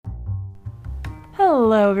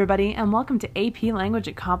Hello everybody and welcome to AP Language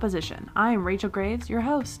and Composition. I am Rachel Graves, your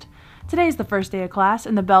host. Today is the first day of class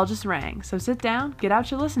and the bell just rang, so sit down, get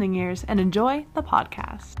out your listening ears, and enjoy the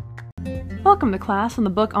podcast. Welcome to class on the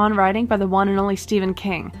book On Writing by the one and only Stephen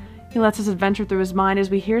King. He lets us adventure through his mind as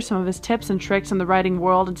we hear some of his tips and tricks in the writing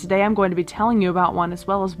world, and today I'm going to be telling you about one as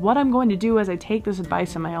well as what I'm going to do as I take this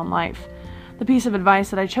advice in my own life. The piece of advice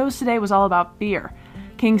that I chose today was all about fear.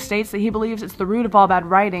 King states that he believes it's the root of all bad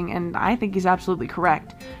writing, and I think he's absolutely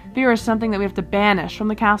correct. Fear is something that we have to banish from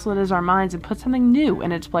the castle that is our minds and put something new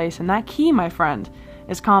in its place, and that key, my friend,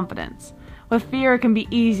 is confidence. With fear, it can be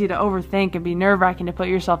easy to overthink and be nerve-wracking to put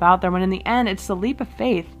yourself out there, when in the end, it's the leap of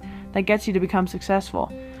faith that gets you to become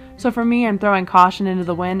successful. So for me, I'm throwing caution into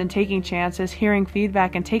the wind and taking chances, hearing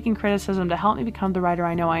feedback, and taking criticism to help me become the writer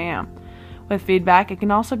I know I am. With feedback, it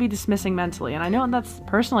can also be dismissing mentally, and I know that's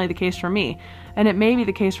personally the case for me, and it may be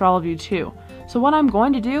the case for all of you too. So what I'm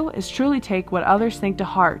going to do is truly take what others think to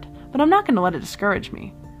heart, but I'm not going to let it discourage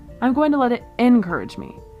me. I'm going to let it encourage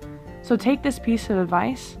me. So take this piece of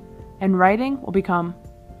advice, and writing will become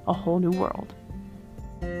a whole new world.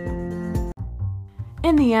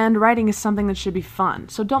 In the end, writing is something that should be fun,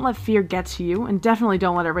 so don't let fear get to you, and definitely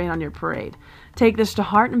don't let it rain on your parade. Take this to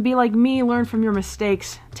heart and be like me, learn from your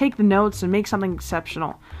mistakes, take the notes, and make something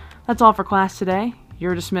exceptional. That's all for class today.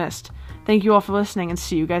 You're dismissed. Thank you all for listening, and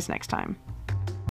see you guys next time.